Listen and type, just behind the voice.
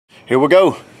Here we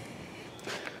go.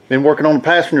 Been working on the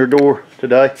passenger door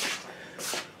today.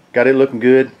 Got it looking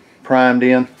good, primed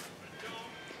in. I'm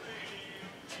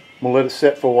gonna let it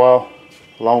set for a while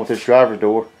along with this driver's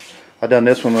door. I done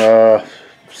this one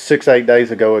 6-8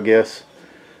 days ago, I guess.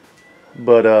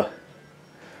 But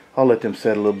I'll let them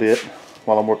set a little bit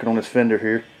while I'm working on this fender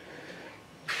here.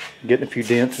 Getting a few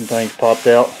dents and things popped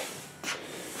out.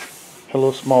 Had a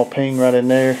little small ping right in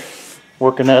there.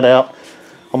 Working that out.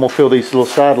 I'm gonna fill these little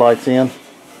side lights in.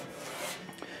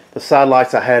 The side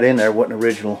lights I had in there wasn't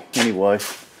original anyway.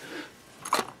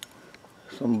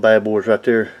 Some bad boys right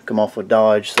there come off with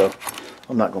Dodge, so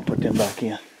I'm not gonna put them back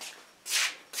in.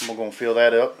 I'm gonna fill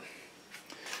that up.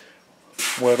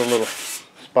 Weld a little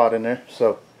spot in there.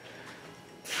 So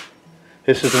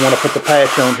this is the one I put the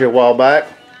patch on here a while back.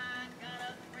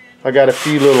 I got a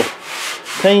few little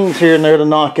pings here and there to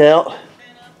knock out.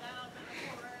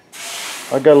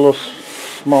 I got a little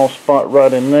small spot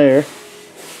right in there,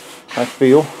 I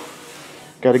feel.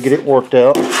 Got to get it worked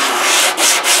out. I'll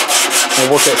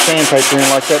work that sandpaper in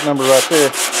like that number right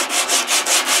there.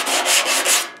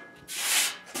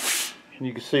 And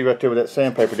you can see right there where that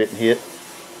sandpaper didn't hit.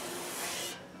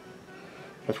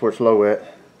 That's where it's low at.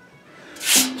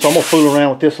 So I'm going to fool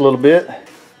around with this a little bit.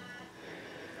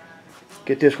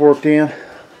 Get this worked in.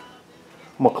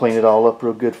 I'm going to clean it all up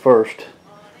real good first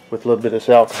with a little bit of this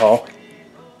alcohol.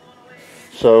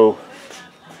 So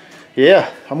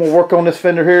yeah, I'm going to work on this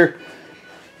fender here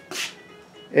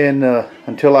and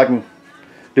until I can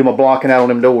do my blocking out on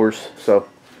them doors. So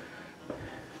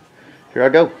here I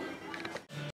go.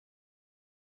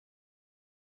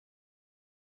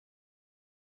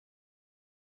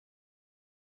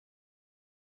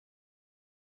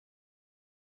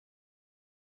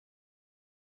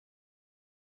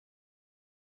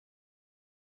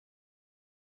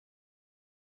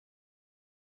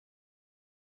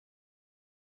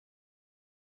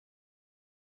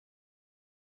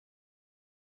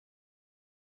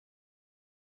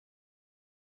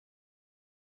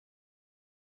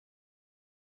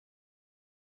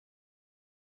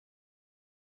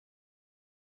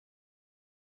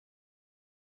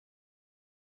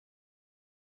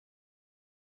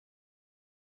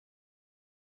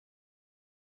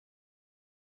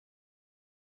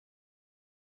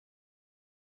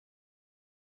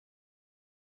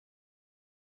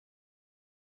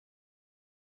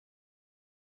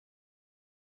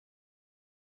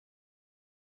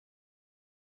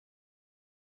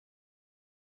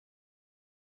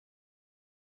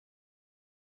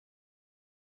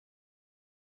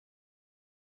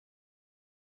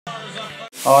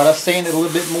 Alright, I sanded a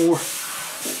little bit more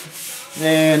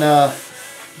and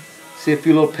see a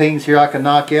few little pings here I can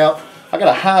knock out. I got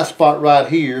a high spot right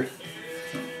here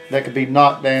that could be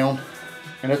knocked down,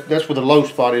 and that's where the low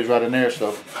spot is right in there.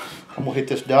 So I'm gonna hit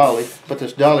this dolly, put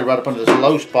this dolly right up under this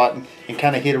low spot and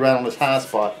kind of hit around on this high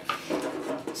spot.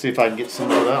 See if I can get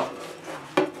some of it out.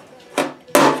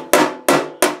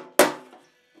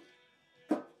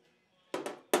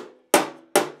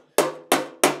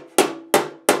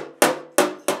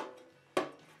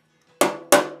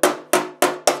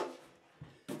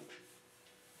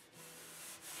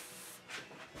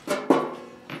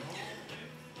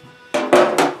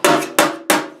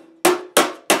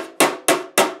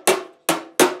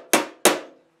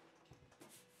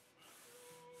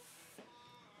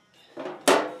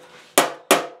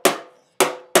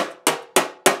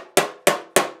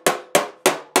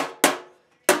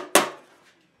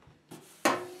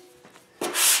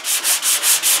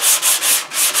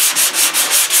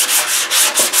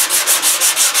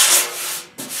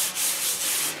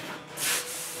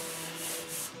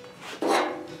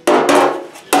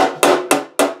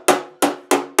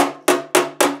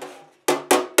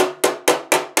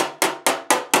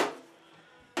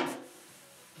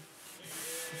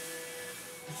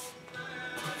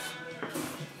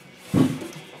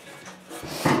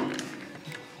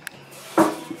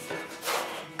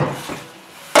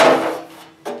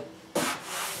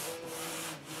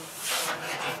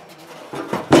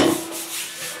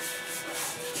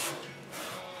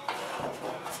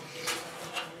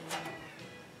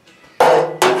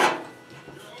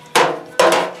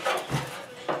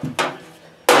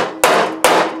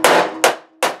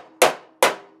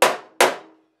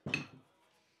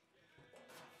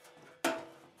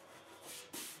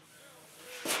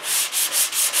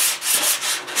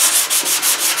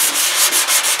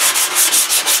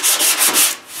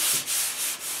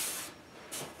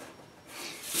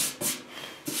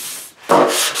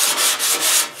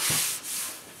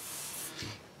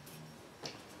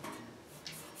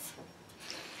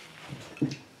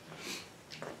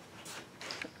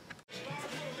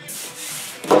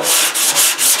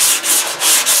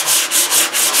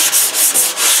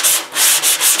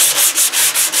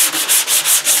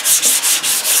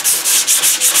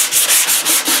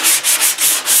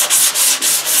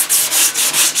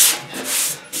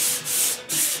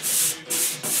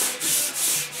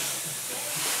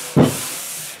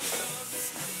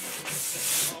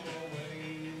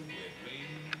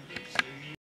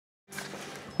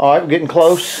 Alright, we're getting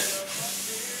close.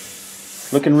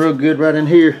 Looking real good right in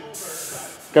here.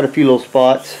 Got a few little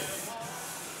spots.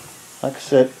 I could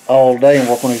sit all day and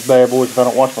work on these bad boys if I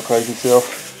don't watch my crazy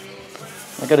self.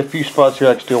 I got a few spots here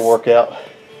I can still work out.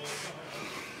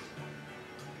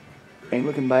 Ain't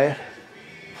looking bad.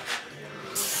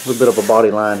 A little bit of a body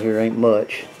line here, ain't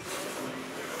much.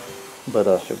 But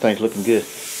everything's looking good.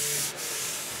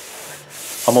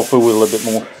 I'm gonna fool with it a little bit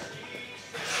more.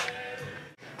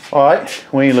 Alright,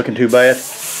 we ain't looking too bad.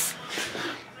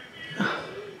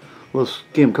 Little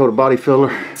skim coat of body filler,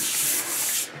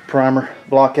 primer,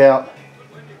 block out,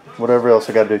 whatever else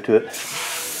I gotta do to it.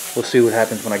 We'll see what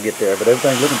happens when I get there, but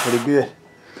everything's looking pretty good.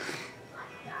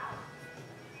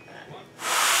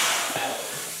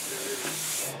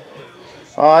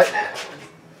 Alright,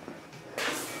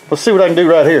 let's see what I can do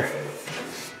right here.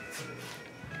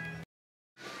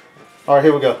 Alright,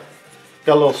 here we go.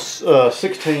 Got a little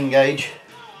 16 gauge.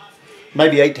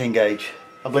 Maybe 18 gauge.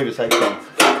 I believe it's 18. Alright,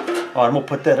 I'm going to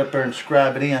put that up there and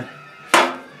scribe it in.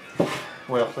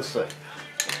 Well, let's see.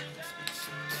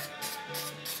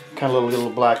 Kind of a little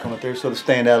black on it there so it'll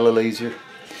stand out a little easier.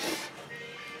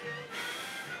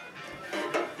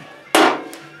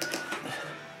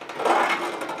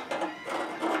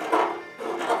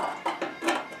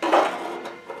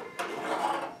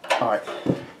 Alright,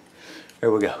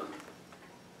 there we go.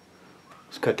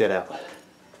 Let's cut that out.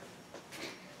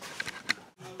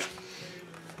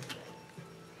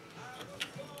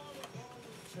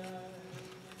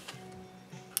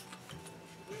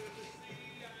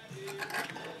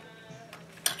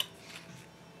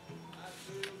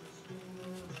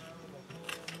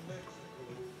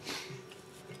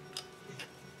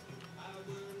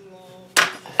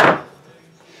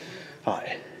 All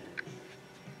right.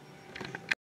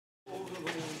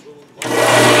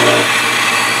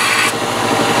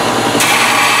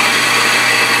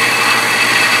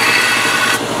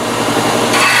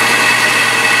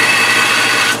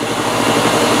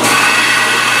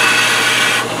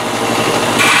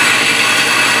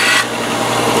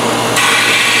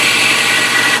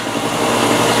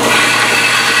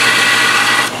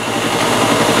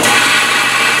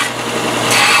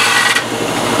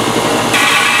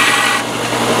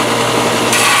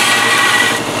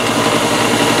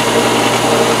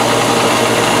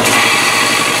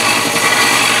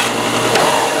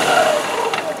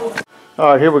 All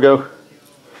right, here we go.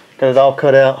 Got it all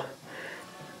cut out,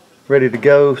 ready to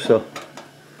go, so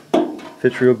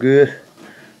fits real good.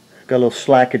 Got a little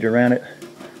slackage around it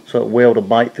so it weld will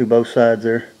bite through both sides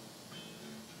there.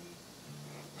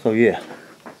 So yeah,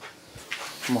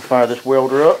 I'm gonna fire this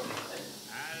welder up.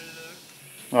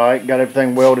 All right, got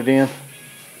everything welded in.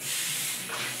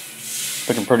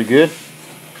 Looking pretty good.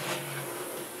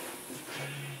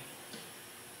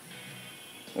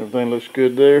 Everything looks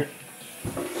good there.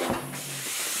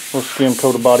 Little skim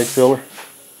coat of body filler.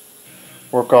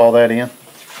 Work all that in.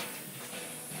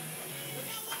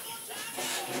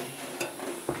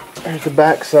 There's the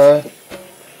back side.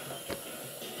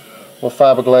 Little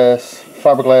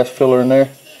fiberglass filler in there.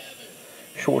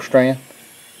 Short strand.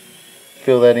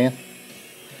 Fill that in.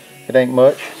 It ain't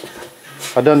much.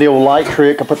 I done the old light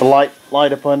trick. I put the light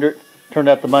up under it, turned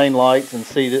out the main lights, and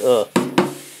see the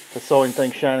sewing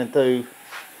thing shining through,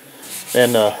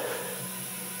 and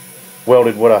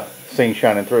welded what I seen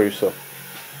shining through. So,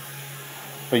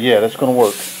 but yeah, that's gonna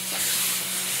work.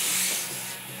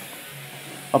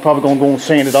 I'm probably gonna go and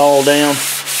sand it all down,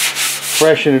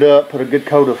 freshen it up, put a good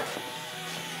coat of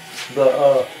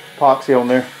the epoxy on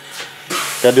there.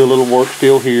 Gotta do a little work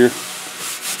still here.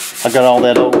 I got all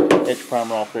that old etch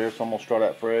primer off there, so I'm gonna start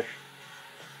out fresh.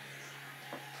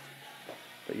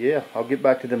 But yeah, I'll get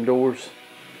back to them doors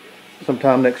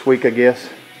sometime next week, I guess.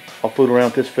 I'll fool around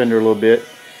with this fender a little bit,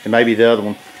 and maybe the other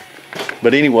one.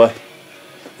 But anyway,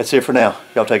 that's it for now.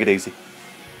 Y'all take it easy.